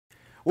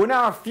We're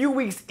now a few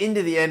weeks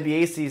into the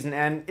NBA season,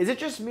 and is it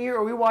just me or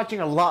are we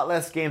watching a lot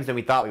less games than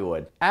we thought we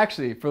would?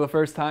 Actually, for the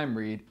first time,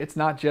 Reed, it's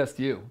not just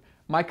you.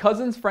 My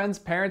cousin's friends'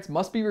 parents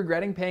must be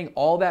regretting paying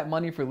all that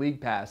money for League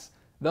Pass.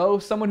 Though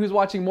someone who's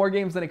watching more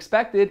games than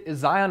expected is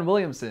Zion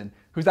Williamson,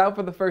 who's out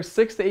for the first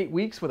 6 to 8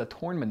 weeks with a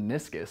torn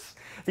meniscus.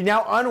 The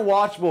now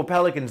unwatchable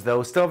Pelicans,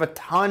 though, still have a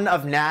ton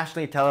of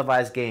nationally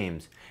televised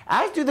games,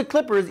 as do the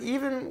Clippers,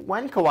 even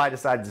when Kawhi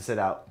decided to sit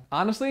out.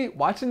 Honestly,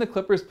 watching the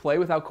Clippers play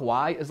without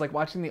Kawhi is like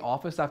watching The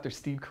Office after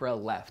Steve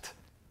Carell left.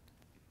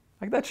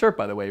 Like that shirt,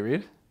 by the way,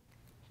 Reed.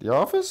 The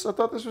Office? I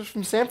thought this was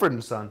from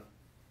Sanford & Son.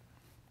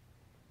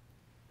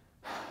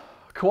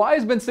 Kawhi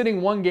has been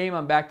sitting one game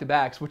on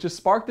back-to-backs, which has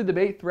sparked the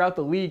debate throughout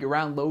the league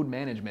around load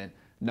management.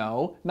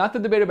 No, not the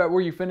debate about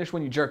where you finish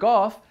when you jerk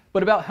off,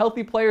 but about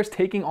healthy players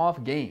taking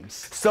off games.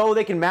 So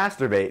they can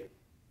masturbate.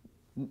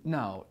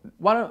 No,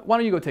 why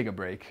don't you go take a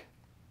break?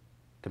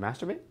 To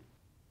masturbate?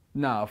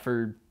 No,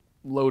 for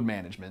load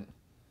management.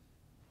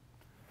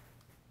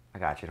 I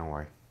got you, don't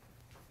worry.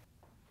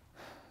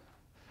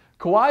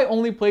 Kawhi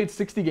only played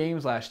 60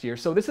 games last year,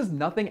 so this is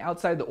nothing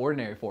outside the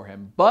ordinary for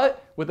him.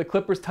 But with the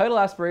Clippers' title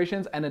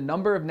aspirations and a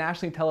number of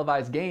nationally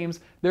televised games,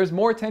 there's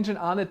more attention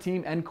on the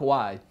team and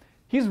Kawhi.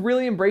 He's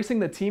really embracing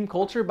the team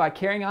culture by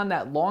carrying on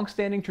that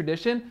long-standing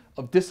tradition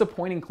of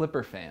disappointing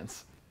Clipper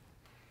fans.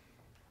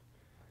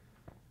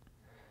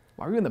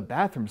 Why were you in the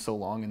bathroom so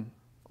long and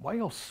why are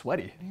you all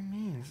sweaty? What do you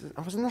mean?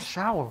 I was in the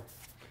shower.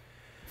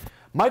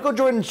 Michael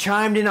Jordan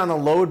chimed in on the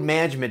load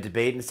management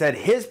debate and said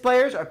his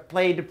players are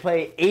paid to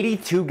play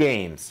 82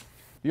 games.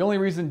 The only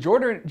reason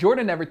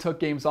Jordan never took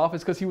games off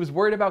is because he was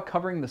worried about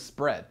covering the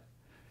spread.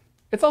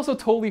 It's also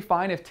totally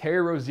fine if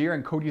Terry Rozier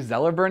and Cody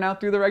Zeller burn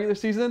out through the regular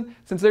season,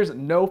 since there's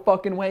no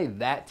fucking way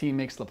that team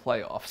makes the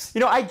playoffs.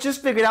 You know, I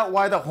just figured out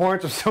why the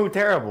Hornets are so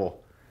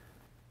terrible.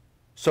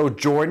 So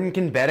Jordan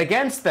can bet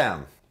against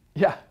them.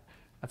 Yeah,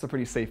 that's a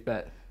pretty safe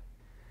bet.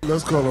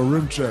 Let's call a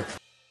RimCheck.